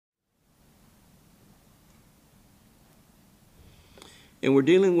And we're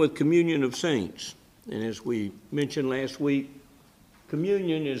dealing with communion of saints. And as we mentioned last week,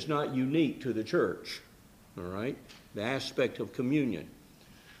 communion is not unique to the church, all right? The aspect of communion.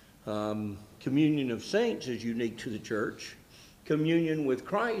 Communion of saints is unique to the church. Communion with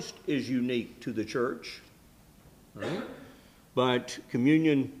Christ is unique to the church, right? But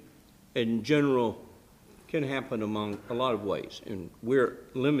communion in general can happen among a lot of ways. And we're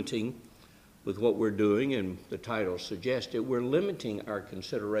limiting, with what we're doing, and the title suggests it, we're limiting our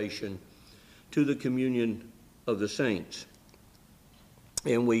consideration to the communion of the saints.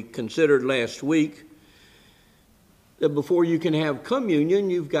 And we considered last week that before you can have communion,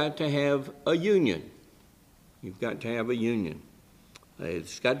 you've got to have a union. You've got to have a union.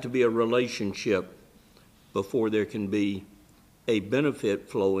 It's got to be a relationship before there can be a benefit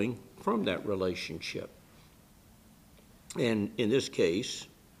flowing from that relationship. And in this case,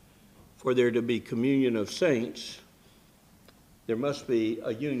 for there to be communion of saints, there must be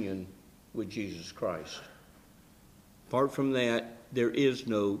a union with Jesus Christ. Apart from that, there is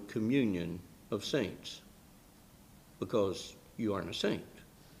no communion of saints, because you aren't a saint.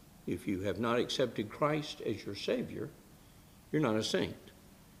 If you have not accepted Christ as your Savior, you're not a saint.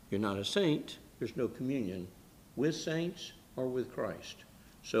 You're not a saint, there's no communion with saints or with Christ.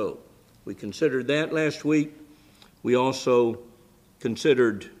 So, we considered that last week. We also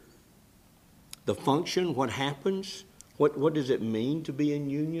considered the function, what happens, what does it mean to be in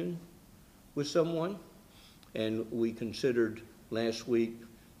union with someone? And we considered last week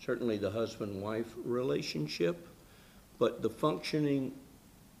certainly the husband-wife relationship, but the functioning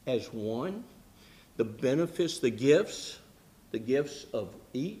as one, the benefits, the gifts of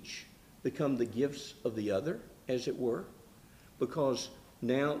each become the gifts of the other, as it were, because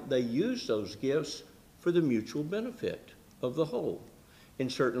now they use those gifts for the mutual benefit of the whole.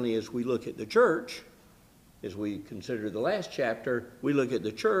 And certainly as we look at the church, as we consider the last chapter, we look at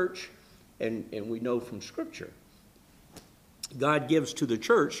the church and we know from Scripture, God gives to the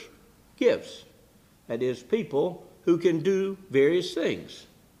church gifts. That is, people who can do various things.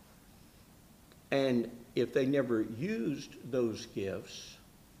 And if they never used those gifts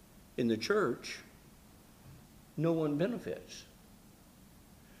in the church, no one benefits.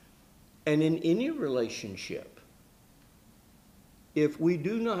 And in any relationship, if we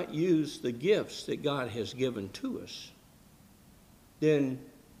do not use the gifts that God has given to us, then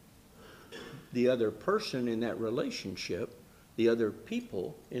the other person in that relationship, the other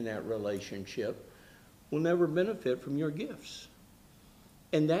people in that relationship, will never benefit from your gifts.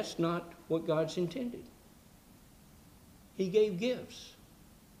 And that's not what God's intended. He gave gifts.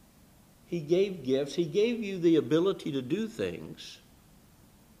 He gave gifts. He gave you the ability to do things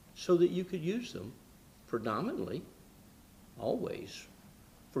so that you could use them predominantly, always,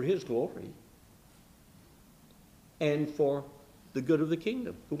 for His glory and for the good of the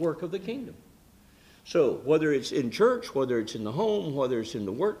kingdom, the work of the kingdom. So whether it's in church, whether it's in the home, whether it's in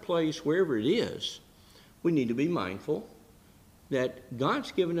the workplace, wherever it is, we need to be mindful that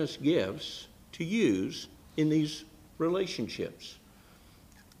God's given us gifts to use in these relationships.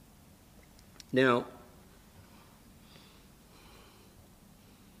 Now,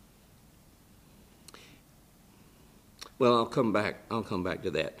 well, I'll come back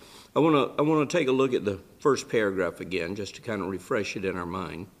to that. I want to take a look at the first paragraph again, just to kind of refresh it in our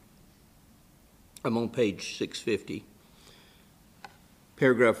mind. I'm on page 650,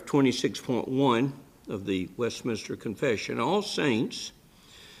 paragraph 26.1 of the Westminster Confession. All saints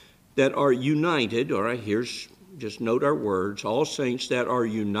that are united, all right, here's, just note our words, all saints that are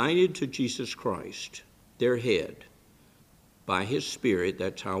united to Jesus Christ, their head, by His Spirit,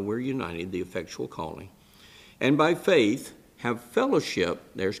 that's how we're united, the effectual calling, and by faith have fellowship,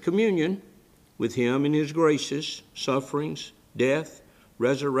 there's communion, with Him in His graces, sufferings, death,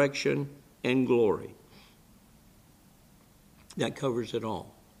 resurrection, and glory. That covers it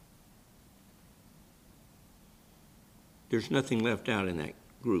all. There's nothing left out in that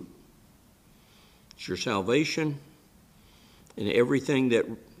group. It's your salvation and everything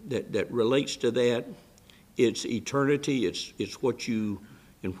that relates to that. It's eternity. It's what you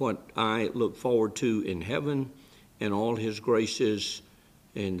and what I look forward to in heaven and all His graces,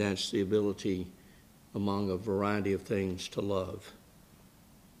 and that's the ability among a variety of things to love.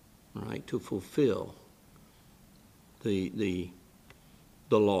 All right, to fulfill the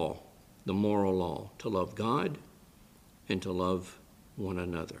law, the moral law, to love God and to love one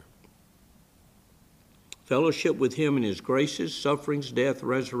another. Fellowship with Him in His graces, sufferings, death,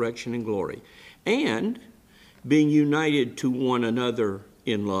 resurrection, and glory. And being united to one another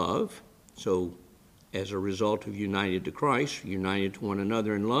in love, so as a result of united to Christ, united to one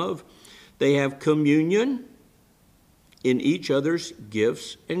another in love, they have communion in each other's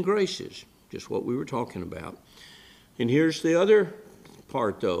gifts and graces, just what we were talking about. And here's the other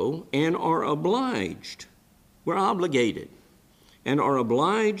part, though, and are obliged, we're obligated, and are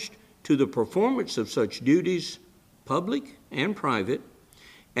obliged to the performance of such duties, public and private,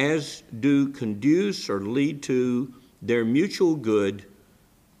 as do conduce or lead to their mutual good,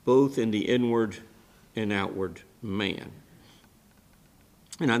 both in the inward and outward man.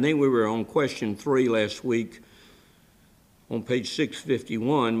 And I think we were on question 3 last week on page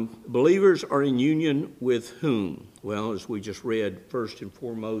 651. Believers are in union with whom? Well, as we just read, first and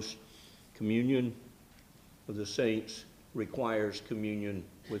foremost, communion of the saints requires communion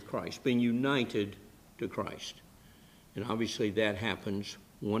with Christ, being united to Christ. And obviously that happens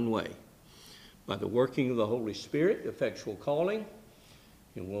one way, by the working of the Holy Spirit, effectual calling.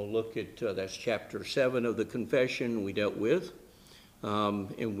 And we'll look at, that's chapter 7 of the confession we dealt with. I'll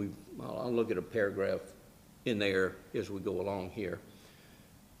look at a paragraph in there as we go along here.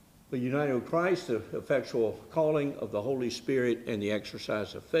 But united with Christ, the effectual calling of the Holy Spirit, and the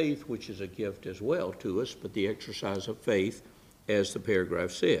exercise of faith, which is a gift as well to us, but the exercise of faith, as the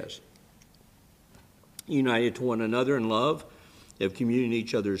paragraph says. United to one another in love, have communion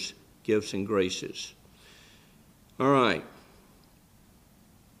each other's gifts and graces. All right.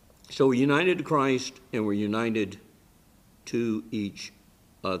 So we're united to Christ, and we're united to each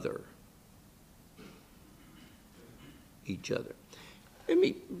other. Each other. Let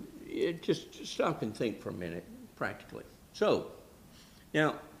me just stop and think for a minute, practically. So,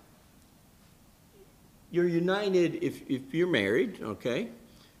 now, you're united, if you're married, okay,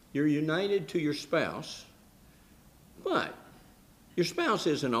 you're united to your spouse, but your spouse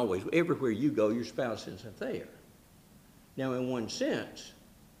isn't always, everywhere you go, your spouse isn't there. Now, in one sense,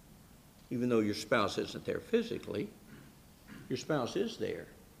 even though your spouse isn't there physically, your spouse is there.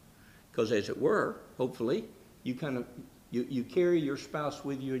 Because as it were, hopefully, you carry your spouse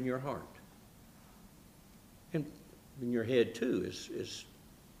with you in your heart. And in your head, too, is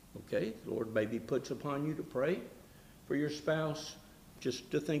okay, the Lord maybe puts upon you to pray for your spouse,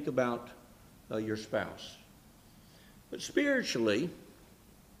 just to think about your spouse. But spiritually,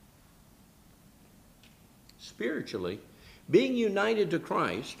 being united to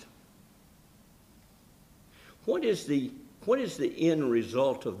Christ, what is the end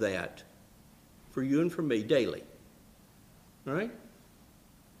result of that for you and for me daily? All right?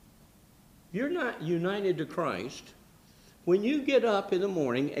 You're not united to Christ when you get up in the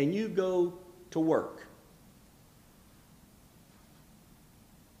morning and you go to work.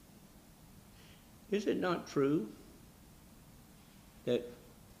 Is it not true that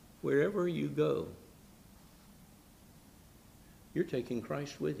wherever you go, you're taking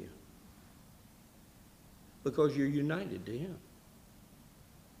Christ with you? Because you're united to Him.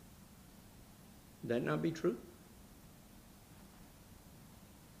 Would that not be true?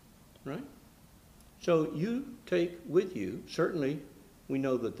 Right? So you take with you, certainly we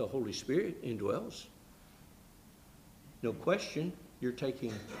know that the Holy Spirit indwells. No question, you're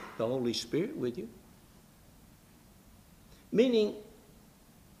taking the Holy Spirit with you. Meaning,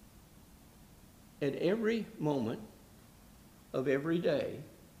 at every moment of every day,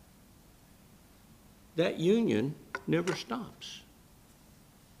 that union never stops.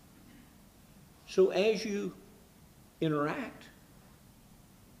 So as you interact,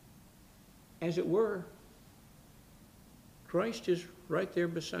 as it were, Christ is right there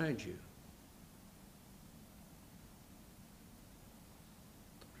beside you.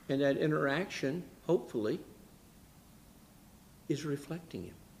 And that interaction, hopefully, is reflecting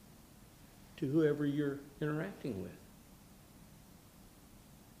Him to whoever you're interacting with.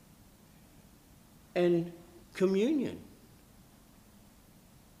 And communion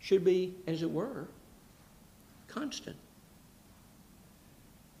should be, as it were, constant.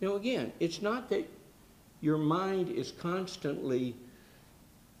 Now again, it's not that your mind is constantly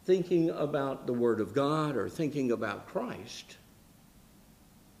thinking about the Word of God or thinking about Christ,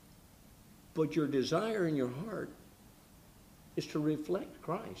 but your desire in your heart is to reflect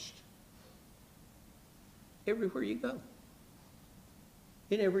Christ everywhere you go,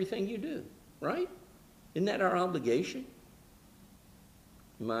 in everything you do, right? Isn't that our obligation?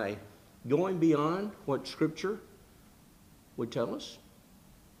 Am I going beyond what Scripture would tell us?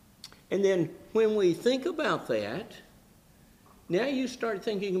 And then when we think about that, now you start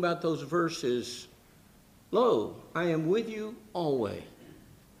thinking about those verses, lo, I am with you always.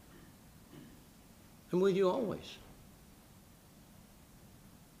 I'm with you always.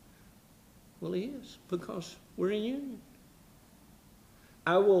 Well, He is, because we're in union.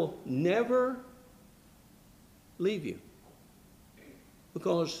 I will never leave you,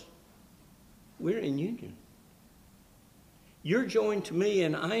 because we're in union. You're joined to me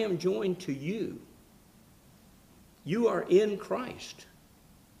and I am joined to you. You are in Christ.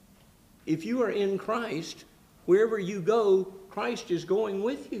 If you are in Christ, wherever you go, Christ is going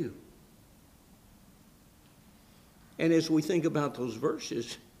with you. And as we think about those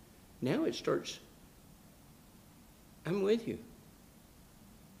verses, now it starts, I'm with you.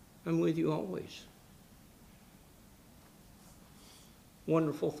 I'm with you always.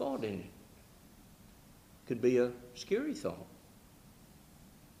 Wonderful thought in it. Could be a scary thought.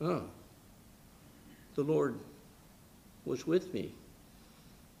 Oh, the Lord was with me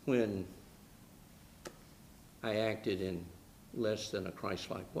when I acted in less than a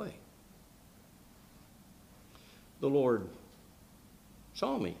Christ-like way. The Lord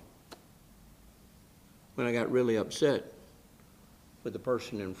saw me when I got really upset with the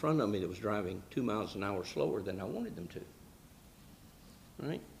person in front of me that was driving 2 miles an hour slower than I wanted them to.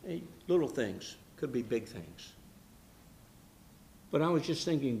 Right? Little things, could be big things. But I was just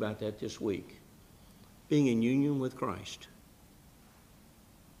thinking about that this week, being in union with Christ.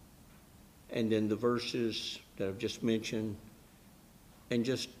 And then the verses that I've just mentioned, and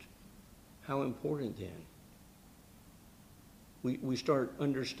just how important then. We start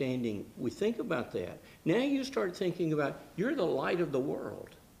understanding, we think about that. Now you start thinking about, you're the light of the world.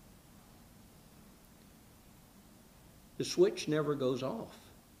 The switch never goes off.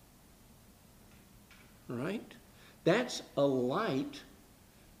 Right? That's a light,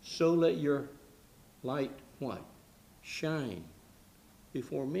 so let your light, what? Shine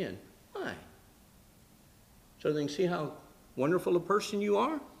before men. Why? So they can see how wonderful a person you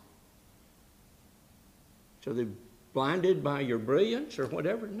are? So they're blinded by your brilliance or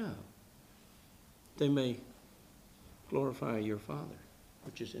whatever? No. They may glorify your Father,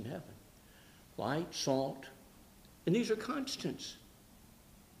 which is in heaven. Light, salt, and these are constants.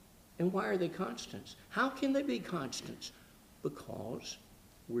 And why are they constants? How can they be constants? Because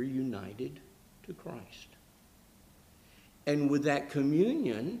we're united to Christ. And with that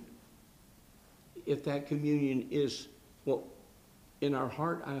communion, if that communion is what in our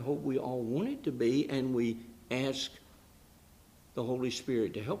heart I hope we all want it to be, and we ask the Holy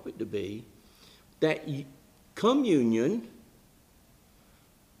Spirit to help it to be, that communion,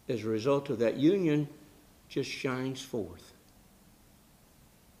 as a result of that union, just shines forth.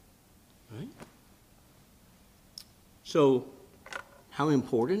 Right? So, how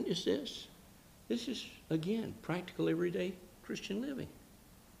important is this? This is, again, practical everyday Christian living.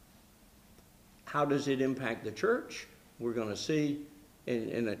 How does it impact the church? We're going to see,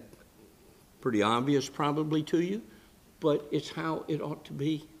 and a pretty obvious probably to you, but it's how it ought to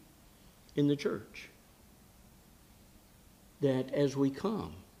be in the church. That as we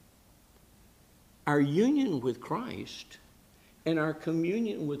come, our union with Christ and our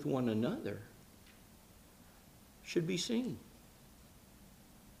communion with one another should be seen.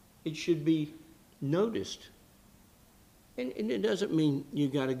 It should be noticed. And it doesn't mean you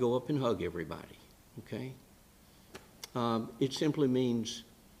got to go up and hug everybody, okay? It simply means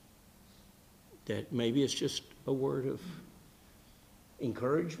that maybe it's just a word of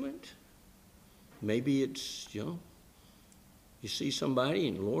encouragement. Maybe it's, you see somebody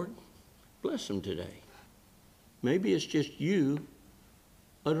and Lord, bless them today. Maybe it's just you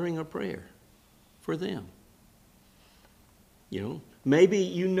uttering a prayer for them. Maybe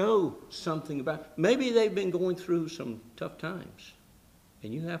you know something about, maybe they've been going through some tough times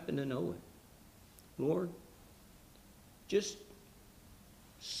and you happen to know it. Lord, just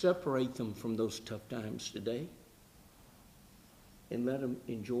separate them from those tough times today and let them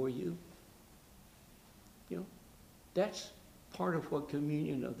enjoy you. That's part of what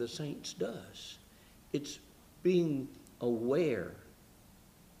communion of the saints does. It's being aware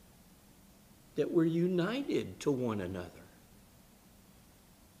that we're united to one another.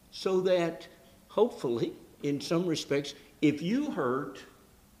 So that, hopefully, in some respects, if you hurt,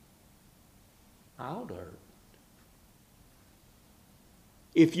 I'll hurt.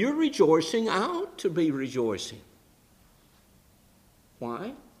 If you're rejoicing, I ought to be rejoicing.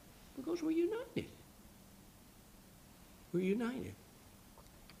 Why? Because we're united. We're united.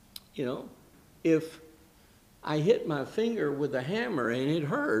 If I hit my finger with a hammer and it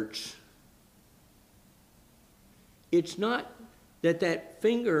hurts, it's not that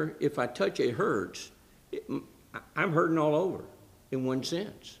finger, if I touch it, hurts. I'm hurting all over in one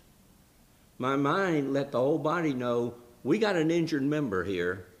sense. My mind let the whole body know we got an injured member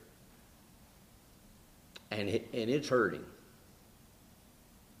here and it's hurting.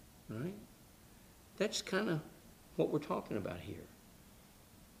 Right? That's kind of what we're talking about here.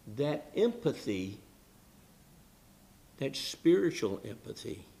 That empathy, that spiritual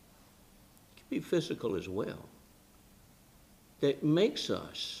empathy, can be physical as well. that makes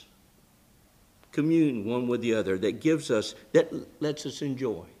us commune one with the other, that gives us, that lets us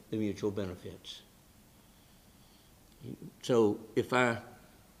enjoy the mutual benefits. So if I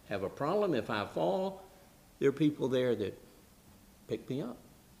have a problem, if I fall, there are people there that pick me up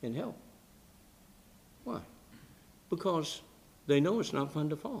and help. Why? Because they know it's not fun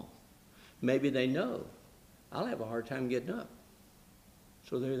to fall. Maybe they know I'll have a hard time getting up.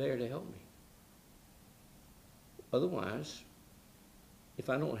 So they're there to help me. Otherwise, if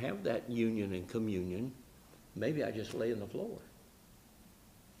I don't have that union and communion, maybe I just lay on the floor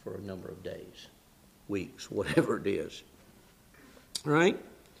for a number of days, weeks, whatever it is. All right?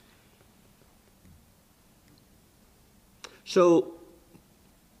 So,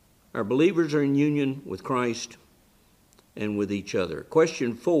 our believers are in union with Christ and with each other.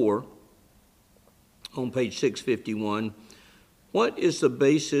 Question 4 on page 651. What is the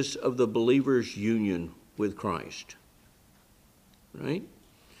basis of the believer's union with Christ? Right?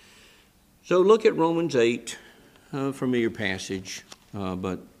 So look at Romans 8, familiar passage,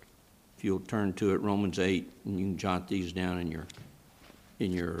 but if you'll turn to it, Romans 8, and you can jot these down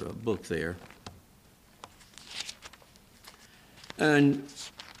in your book there. And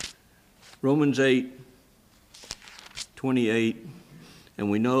Romans 8:28, and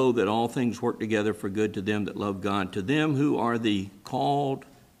we know that all things work together for good to them that love God, to them who are the called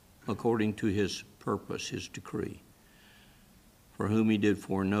according to his purpose, his decree. For whom he did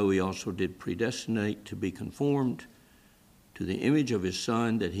foreknow, he also did predestinate to be conformed to the image of his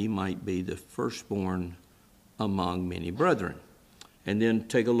Son, that he might be the firstborn among many brethren. And then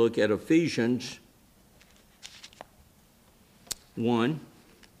take a look at Ephesians 1,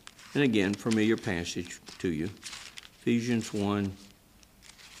 and again, familiar passage to you. Ephesians 1,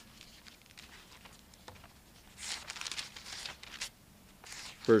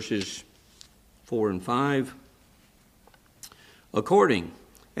 verses 4 and 5. According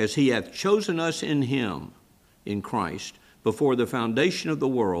as he hath chosen us in him, in Christ, before the foundation of the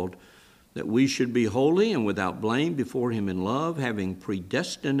world, that we should be holy and without blame before him in love, having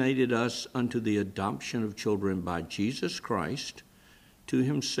predestinated us unto the adoption of children by Jesus Christ to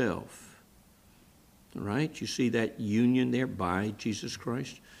himself. All right, you see that union there, by Jesus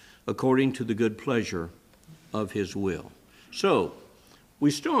Christ, according to the good pleasure of his will. So, we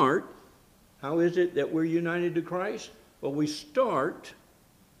start, how is it that we're united to Christ? Well, we start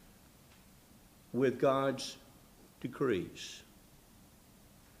with God's decrees.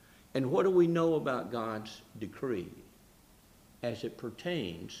 And what do we know about God's decree as it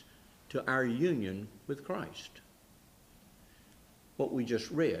pertains to our union with Christ? What we just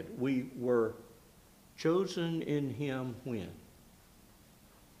read. We were chosen in him when?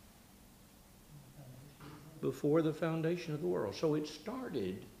 Before the foundation of the world. So it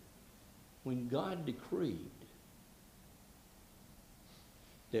started when God decreed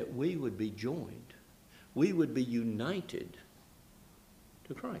that we would be joined, we would be united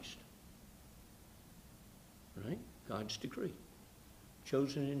to Christ. Right? God's decree.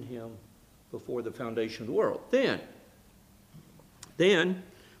 Chosen in him before the foundation of the world. Then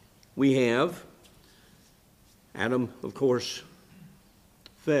we have Adam, of course,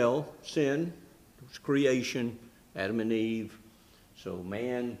 fell, sin, it was creation, Adam and Eve. So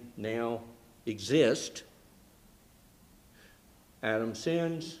man now exists. Adam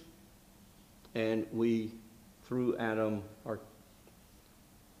sins, and we, through Adam, are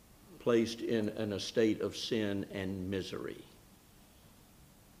placed in a state of sin and misery.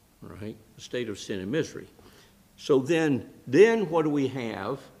 Right? A state of sin and misery. So then what do we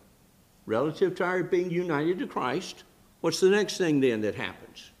have relative to our being united to Christ? What's the next thing then that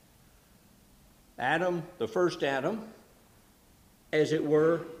happens? Adam, the first Adam, as it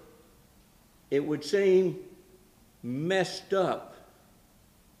were, it would seem, messed up,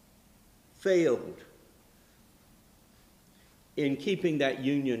 failed in keeping that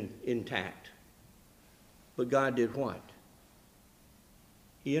union intact. But God did what?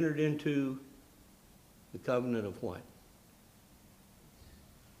 He entered into the covenant of what?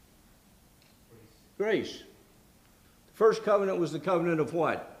 Grace. The first covenant was the covenant of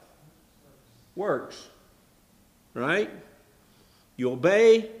what? Works. Right? You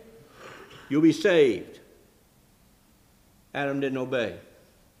obey, you'll be saved. Adam didn't obey.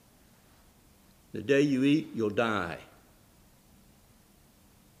 The day you eat, you'll die.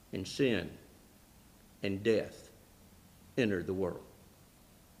 And sin and death entered the world.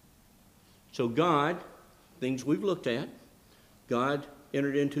 So God, things we've looked at, God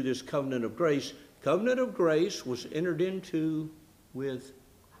entered into this covenant of grace. Covenant of grace was entered into with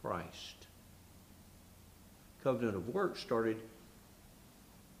Christ. Covenant of works started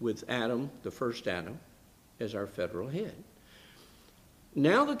with Adam, the first Adam, as our federal head.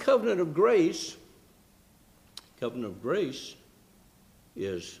 Now the covenant of grace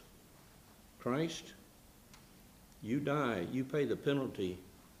is Christ, you die, you pay the penalty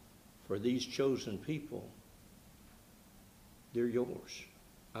for these chosen people. They're yours.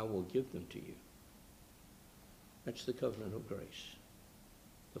 I will give them to you. That's the covenant of grace.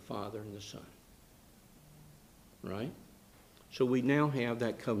 The Father and the Son. Right? So we now have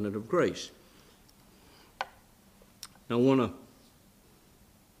that covenant of grace. Now I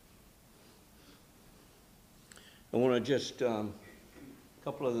want to just a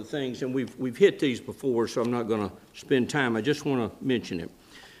couple other things, and we've hit these before, so I'm not going to spend time. I just want to mention it.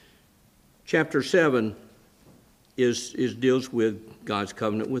 Chapter 7 deals with God's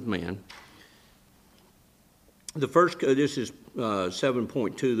covenant with man. The first, this is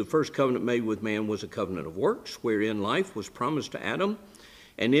 7.2. The first covenant made with man was a covenant of works, wherein life was promised to Adam,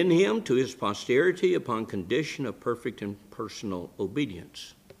 and in him to his posterity upon condition of perfect and personal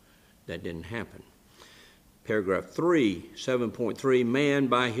obedience. That didn't happen. Paragraph 3, 7.3, man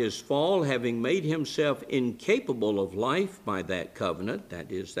by his fall, having made himself incapable of life by that covenant,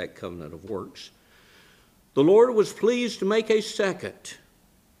 that is, that covenant of works, the Lord was pleased to make a second,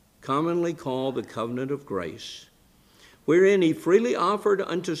 commonly called the covenant of grace, wherein he freely offered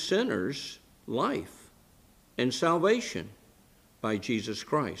unto sinners life and salvation by Jesus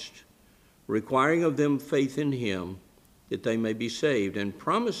Christ, requiring of them faith in him, that they may be saved, and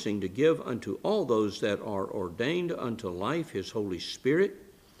promising to give unto all those that are ordained unto life his Holy Spirit,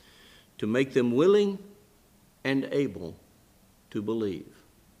 to make them willing and able to believe.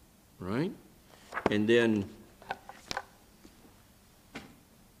 Right? And then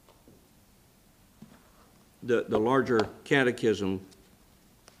the larger catechism,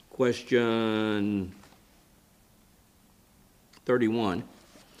 question 31,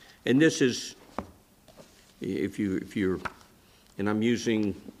 and this is, if you're, and I'm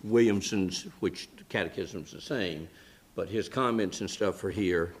using Williamson's, which the catechism's the same, but his comments and stuff are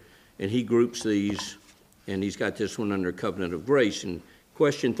here, and he groups these, and he's got this one under covenant of grace. And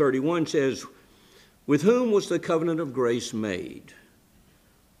question 31 says, with whom was the covenant of grace made?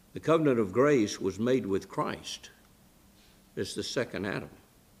 The covenant of grace was made with Christ as the second Adam.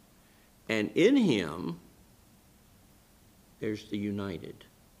 And in him, there's the united.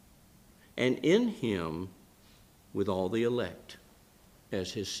 And in him, with all the elect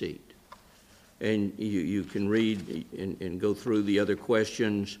as his seed. And you can read and go through the other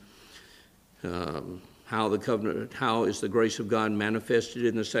questions. How is the grace of God manifested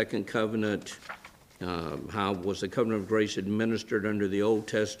in the second covenant? How was the covenant of grace administered under the Old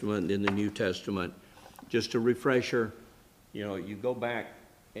Testament and in the New Testament? Just a refresher, you go back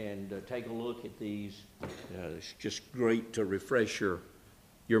and take a look at these. It's just great to refresh your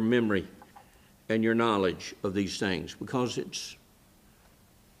memory and your knowledge of these things, because it's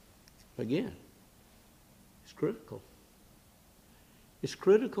critical. It's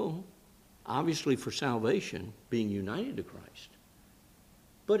critical, obviously, for salvation, being united to Christ.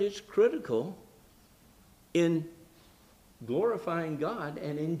 But it's critical in glorifying God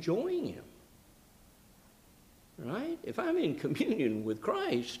and enjoying him. Right? If I'm in communion with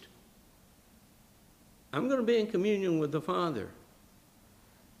Christ, I'm going to be in communion with the Father.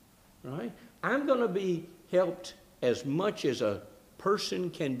 Right? I'm going to be helped as much as a person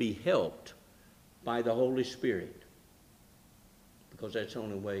can be helped by the Holy Spirit, because that's the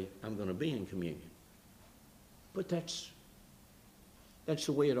only way I'm going to be in communion. But that's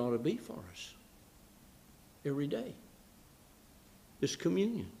the way it ought to be for us every day. This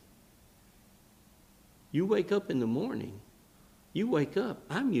communion. You wake up in the morning,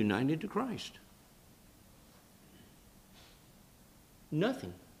 I'm united to Christ.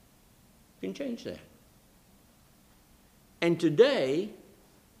 Nothing can change that. And today,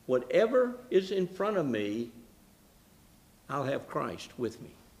 whatever is in front of me, I'll have Christ with me.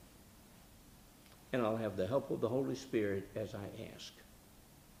 And I'll have the help of the Holy Spirit as I ask.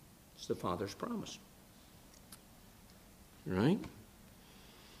 It's the Father's promise. Right?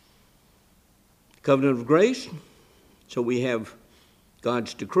 Covenant of grace. So we have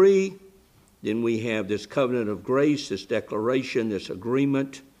God's decree. Then we have this covenant of grace, this declaration, this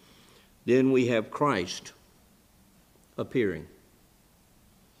agreement. Then we have Christ appearing.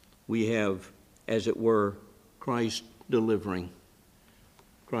 We have, as it were, Christ delivering.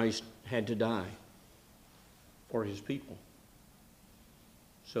 Christ had to die for his people.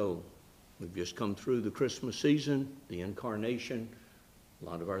 So we've just come through the Christmas season, the incarnation, a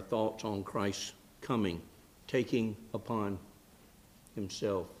lot of our thoughts on Christ's coming, taking upon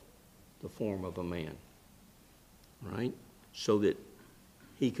himself the form of a man, right? So that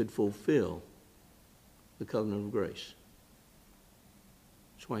he could fulfill the covenant of grace.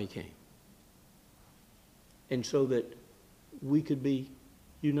 That's why he came. And so that we could be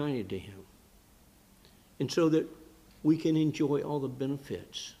united to him. And so that we can enjoy all the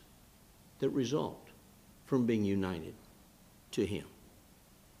benefits that result from being united to him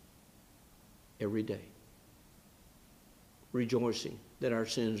every day. Rejoicing that our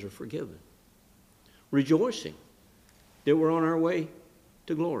sins are forgiven. Rejoicing that we're on our way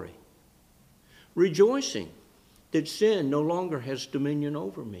to glory. Rejoicing that sin no longer has dominion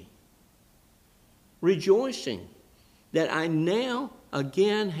over me. Rejoicing that I now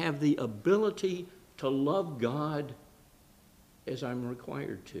again have the ability to love God as I'm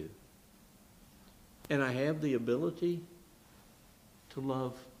required to. And I have the ability to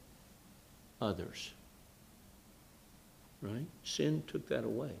love others. Right? Sin took that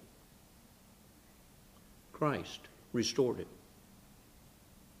away. Christ restored it.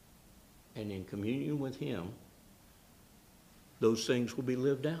 And in communion with him, those things will be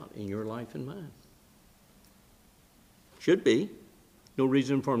lived out in your life and mine. Should be. No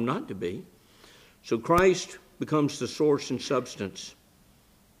reason for them not to be. So Christ becomes the source and substance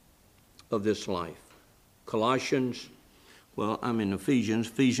of this life. Colossians, I'm in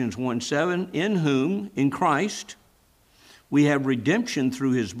Ephesians 1:7, in whom, in Christ, we have redemption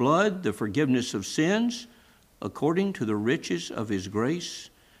through his blood, the forgiveness of sins, according to the riches of his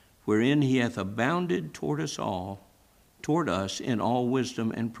grace, wherein he hath abounded toward us in all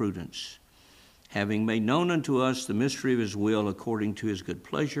wisdom and prudence, having made known unto us the mystery of his will according to his good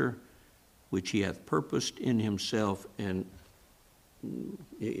pleasure, which he hath purposed in himself. And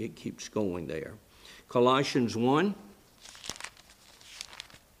it keeps going there. Colossians 1.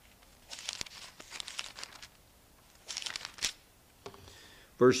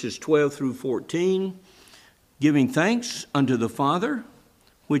 Verses 12 through 14. Giving thanks unto the Father,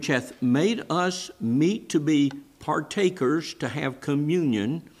 which hath made us meet to be partakers, to have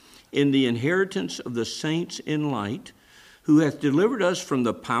communion in the inheritance of the saints in light, who hath delivered us from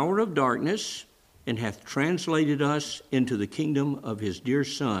the power of darkness, and hath translated us into the kingdom of his dear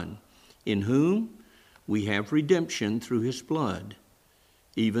Son, in whom we have redemption through his blood,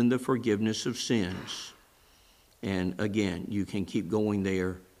 even the forgiveness of sins. And again, you can keep going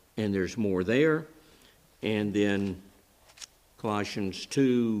there, and there's more there. And then Colossians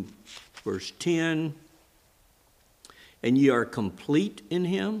 2, verse 10, and ye are complete in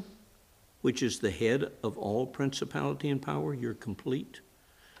him, which is the head of all principality and power. You're complete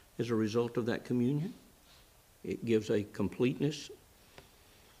as a result of that communion. It gives a completeness.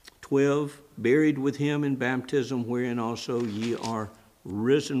 12, buried with him in baptism, wherein also ye are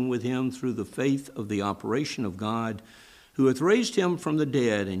risen with him through the faith of the operation of God, who hath raised him from the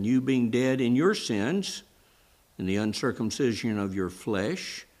dead, and you being dead in your sins, in the uncircumcision of your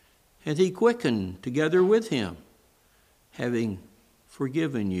flesh, hath he quickened together with him, having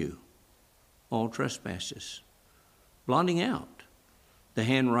forgiven you all trespasses, blotting out the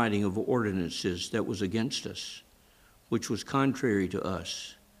handwriting of ordinances that was against us, which was contrary to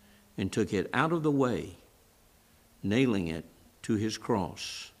us, and took it out of the way, nailing it to his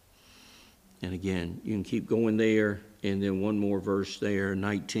cross. And again, you can keep going there, and then one more verse there,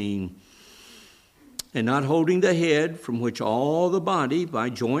 19. And not holding the head, from which all the body by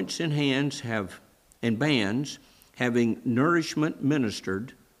joints and hands and bands, having nourishment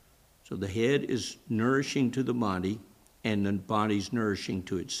ministered. So the head is nourishing to the body, and the body's nourishing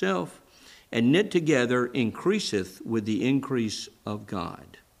to itself, and knit together increaseth with the increase of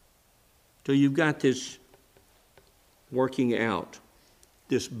God. So you've got this working out,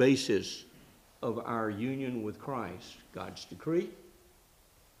 this basis of our union with Christ. God's decree,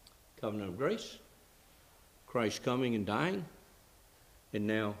 covenant of grace, Christ coming and dying, and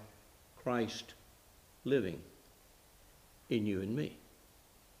now Christ living in you and me.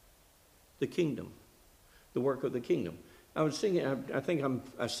 The kingdom, the work of the kingdom. I was thinking,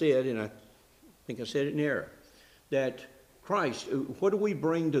 I said it in error, that Christ, what do we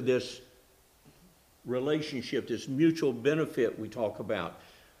bring to this relationship, this mutual benefit we talk about?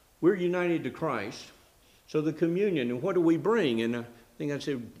 We're united to Christ, so the communion, and what do we bring? And I think I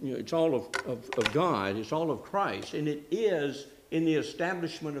said, it's all of God, it's all of Christ, and it is in the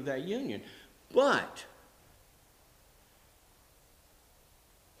establishment of that union. But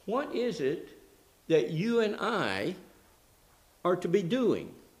what is it that you and I are to be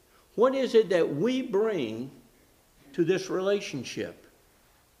doing? What is it that we bring to this relationship?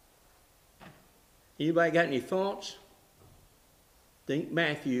 Anybody got any thoughts? Think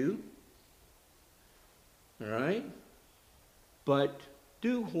Matthew. All right? But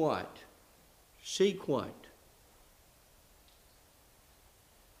do what? Seek what?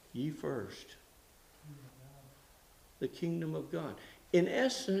 Ye first. The kingdom of God. in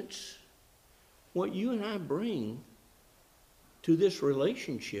essence, what you and I bring to this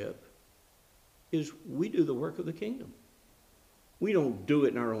relationship is we do the work of the kingdom. We don't do it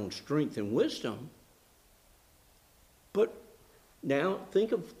in our own strength and wisdom. But now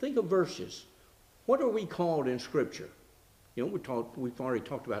think of verses. What are we called in Scripture? You know, we've already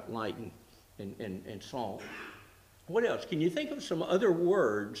talked about light and salt. What else? Can you think of some other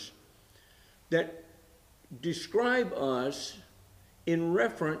words that describe us in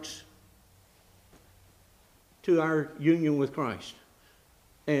reference to our union with Christ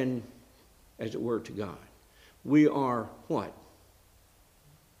and, as it were, to God? We are what?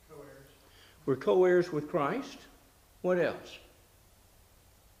 Co-heirs. We're co-heirs with Christ. What else?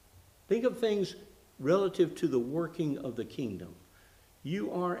 Think of things relative to the working of the kingdom.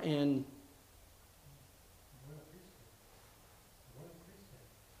 You are an...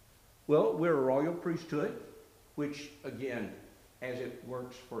 Well, we're a royal priesthood, which, again, as it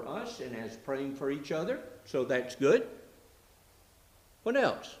works for us and as praying for each other, so that's good. What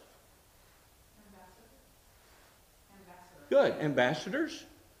else? Ambassador. Good. Ambassadors.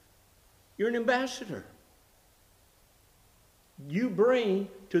 You're an ambassador. You bring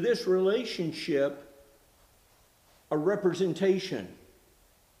to this relationship a representation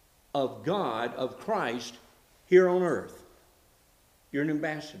of God, of Christ, here on earth. You're an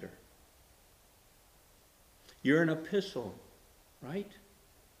ambassador. You're an epistle, right?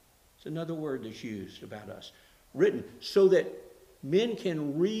 It's another word that's used about us. Written so that men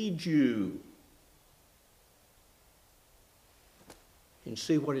can read you and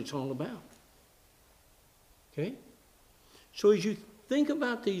see what it's all about. Okay? So as you think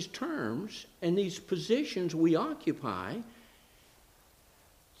about these terms and these positions we occupy,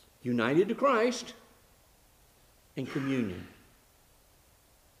 united to Christ and communion.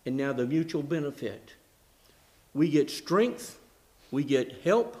 And now the mutual benefit. We get strength, we get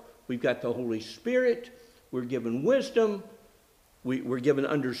help, we've got the Holy Spirit, we're given wisdom, we're given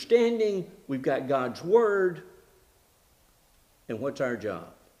understanding, we've got God's Word. And what's our job?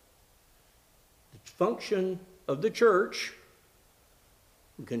 The function of the church,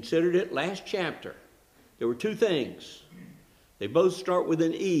 we considered it last chapter. There were two things. They both start with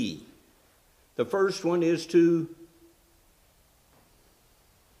an E. The first one is to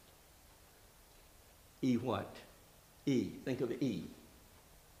E what? E. Think of E.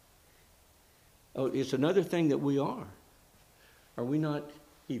 Oh, it's another thing that we are. Are we not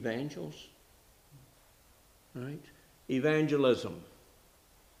evangels? Right? Evangelism.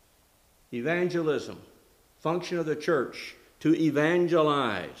 Evangelism. Function of the church, to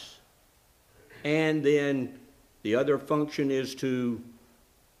evangelize. And then the other function is to,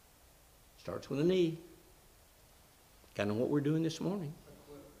 starts with an E. Kind of what we're doing this morning.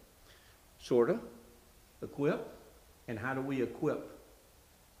 Sort of. Equip. And how do we equip?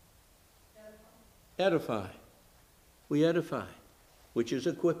 Edify. We edify, which is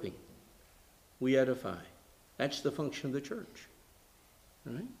equipping. We edify. That's the function of the church.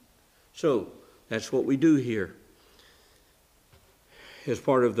 All right? So, that's what we do here as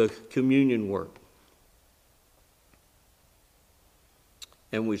part of the communion work.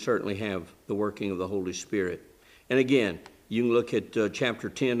 And we certainly have the working of the Holy Spirit. And again, you can look at chapter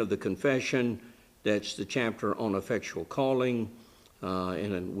 10 of the Confession. That's the chapter on effectual calling.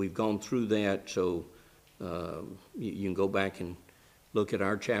 And we've gone through that, so you can go back and look at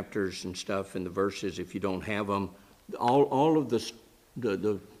our chapters and stuff and the verses if you don't have them. All of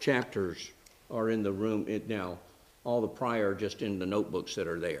the chapters are in the room now. All the prior are just in the notebooks that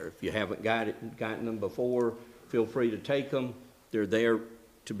are there. If you haven't gotten them before, feel free to take them. They're there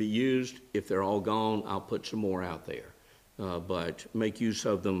to be used. If they're all gone, I'll put some more out there. But make use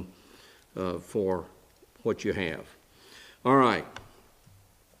of them for what you have. All right.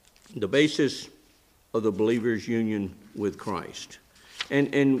 The basis of the believer's union with Christ.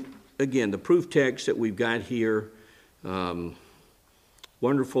 And again, the proof text that we've got here,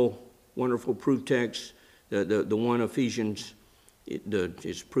 wonderful proof text. The one Ephesians,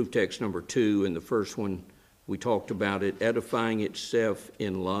 it's proof text number 2, and the first one we talked about it, edifying itself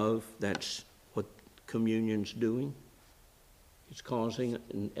in love. That's what communion's doing. It's causing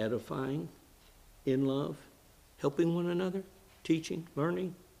and edifying in love, helping one another, teaching,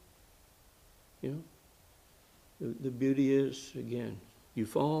 learning. You know, the beauty is, again, you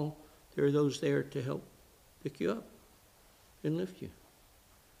fall, there are those there to help pick you up and lift you.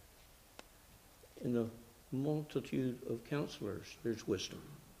 In the multitude of counselors, there's wisdom.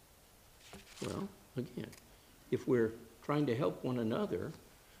 Well, again, if we're trying to help one another,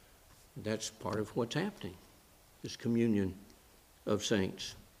 that's part of what's happening, this communion of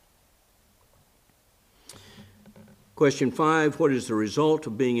saints. Of Question 5, what is the result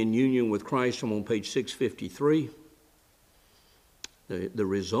of being in union with Christ? I'm on page 653. The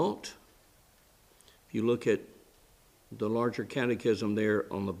result, if you look at the larger catechism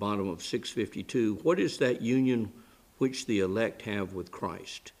there on the bottom of 652, what is that union which the elect have with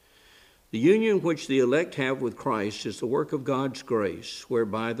Christ? The union which the elect have with Christ is the work of God's grace,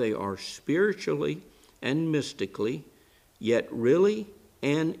 whereby they are spiritually and mystically, yet really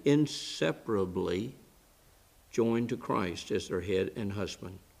and inseparably joined to Christ as their head and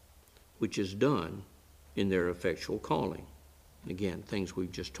husband, which is done in their effectual calling. Again, things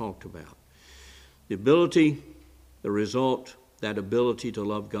we've just talked about. The ability, the result, that ability to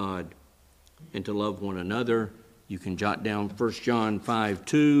love God and to love one another. You can jot down 1 John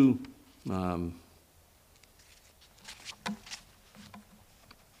 5:2. 1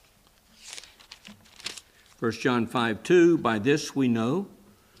 John 5:2, by this we know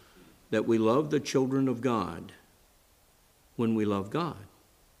that we love the children of God when we love God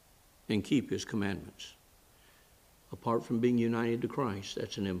and keep his commandments. Apart from being united to Christ,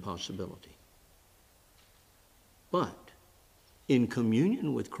 that's an impossibility. But in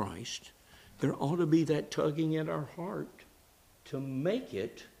communion with Christ, there ought to be that tugging at our heart to make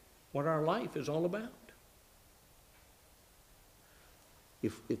it what our life is all about.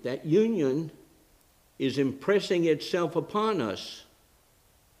 If that union is impressing itself upon us,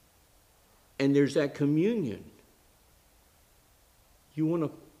 and there's that communion, you want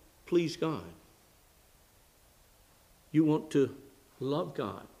to please God. You want to love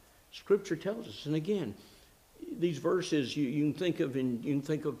God. Scripture tells us, and again, these verses you can think of, and you can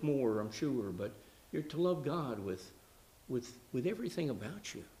think of more, I'm sure, but you're to love God with everything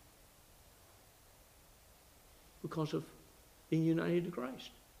about you because of being united to Christ.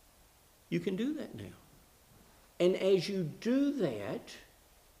 You can do that now. And as you do that,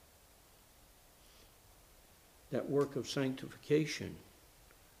 that work of sanctification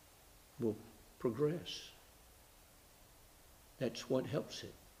will progress. That's what helps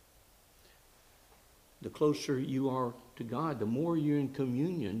it. The closer you are to God, the more you're in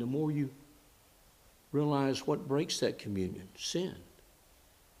communion, the more you realize what breaks that communion, sin.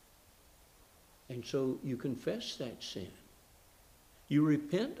 And so you confess that sin. You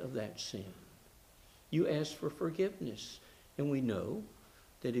repent of that sin. You ask for forgiveness. And we know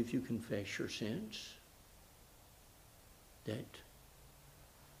that if you confess your sins, that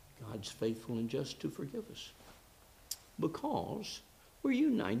God's faithful and just to forgive us. Because we're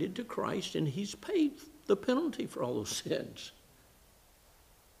united to Christ and he's paid the penalty for all those sins.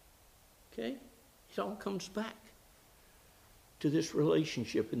 Okay? It all comes back to this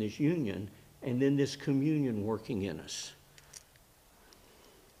relationship and this union and then this communion working in us.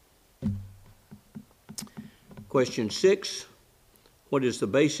 Question 6, what is the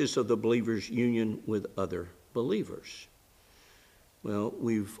basis of the believer's union with other believers? Well,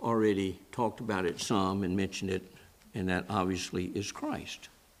 we've already talked about it some and mentioned it, and that obviously is Christ.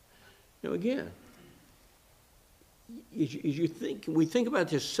 Now again, as you think, we think about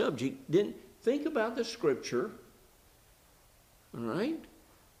this subject, then think about the scripture, all right,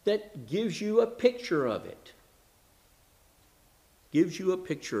 that gives you a picture of it. Gives you a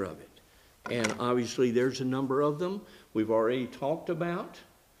picture of it. And obviously there's a number of them. We've already talked about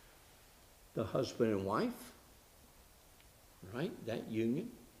the husband and wife, right? That union.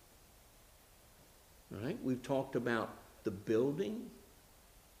 Right? We've talked about the building,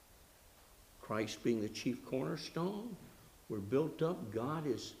 Christ being the chief cornerstone. We're built up. God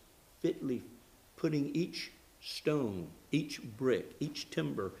is fitly putting each stone, each brick, each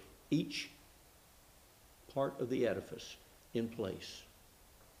timber, each part of the edifice in place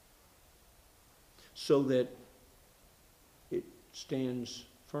so that it stands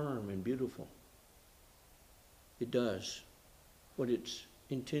firm and beautiful. It does what it's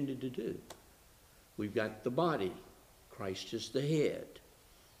intended to do. We've got the body. Christ is the head.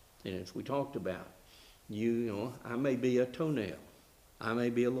 And as we talked about, you know, I may be a toenail. I may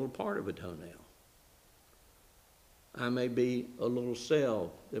be a little part of a toenail. I may be a little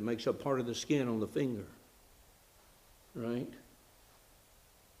cell that makes up part of the skin on the finger. Right?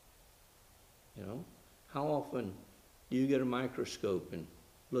 You know, how often do you get a microscope and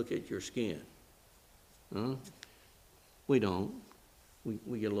look at your skin? Huh? We don't.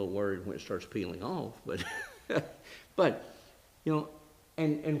 We get a little worried when it starts peeling off, but but you know,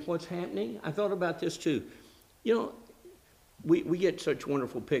 and what's happening? I thought about this too. You know, we get such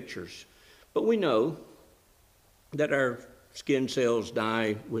wonderful pictures, but we know that our skin cells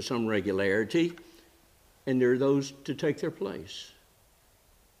die with some regularity, and there are those to take their place.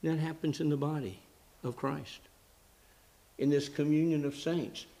 That happens in the body of Christ. In this communion of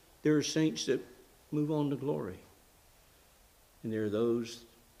saints, there are saints that move on to glory. And there are those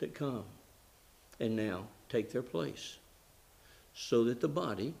that come and now take their place so that the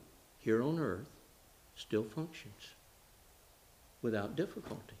body here on earth still functions without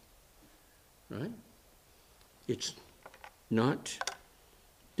difficulty. Right? It's not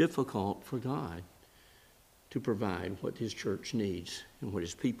difficult for God to provide what his church needs and what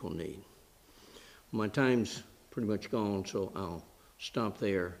his people need. My time's pretty much gone, so I'll stop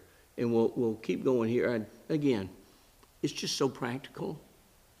there. And we'll keep going here. Again, it's just so practical.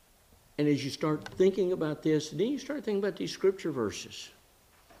 And as you start thinking about this, then you start thinking about these scripture verses.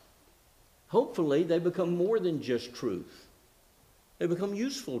 Hopefully, they become more than just truth. They become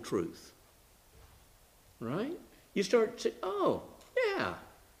useful truth. Right? You start to say, oh, yeah,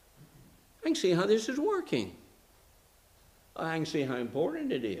 I can see how this is working. I can see how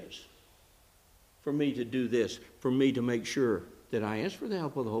important it is for me to do this, for me to make sure that I ask for the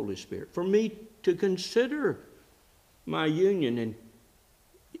help of the Holy Spirit, for me to consider my union, and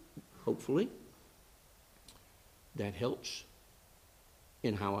hopefully that helps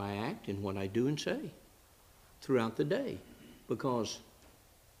in how I act and what I do and say throughout the day, because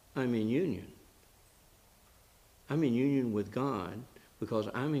I'm in union. I'm in union with God because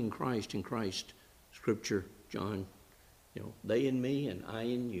I'm in Christ. In Christ, Scripture, John, they in me and I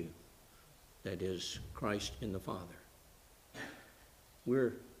in you. That is Christ in the Father.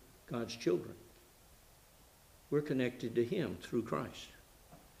 We're God's children. We're connected to him through Christ.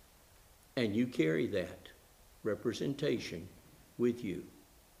 And you carry that representation with you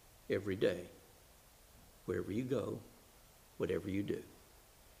every day, wherever you go, whatever you do.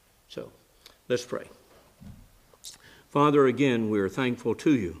 So, let's pray. Father, again, we are thankful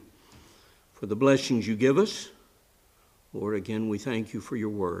to you for the blessings you give us. Lord, again, we thank you for your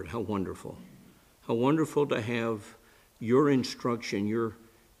word. How wonderful. How wonderful to have your instruction, your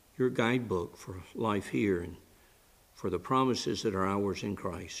guidebook for life here and for the promises that are ours in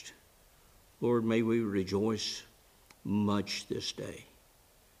Christ. Lord, may we rejoice much this day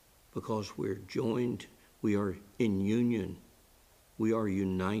because we're joined, we are in union, we are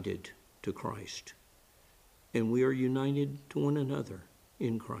united to Christ, and we are united to one another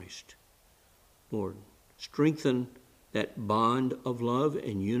in Christ. Lord, strengthen that bond of love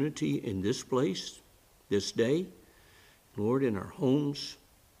and unity in this place, this day. Lord, in our homes,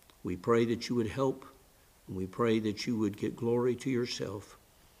 we pray that you would help, and we pray that you would get glory to yourself,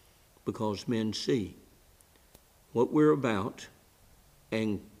 because men see what we're about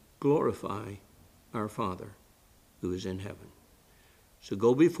and glorify our Father who is in heaven. So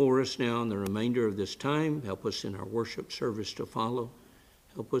go before us now in the remainder of this time. Help us in our worship service to follow.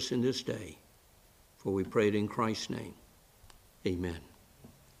 Help us in this day, for we pray it in Christ's name. Amen.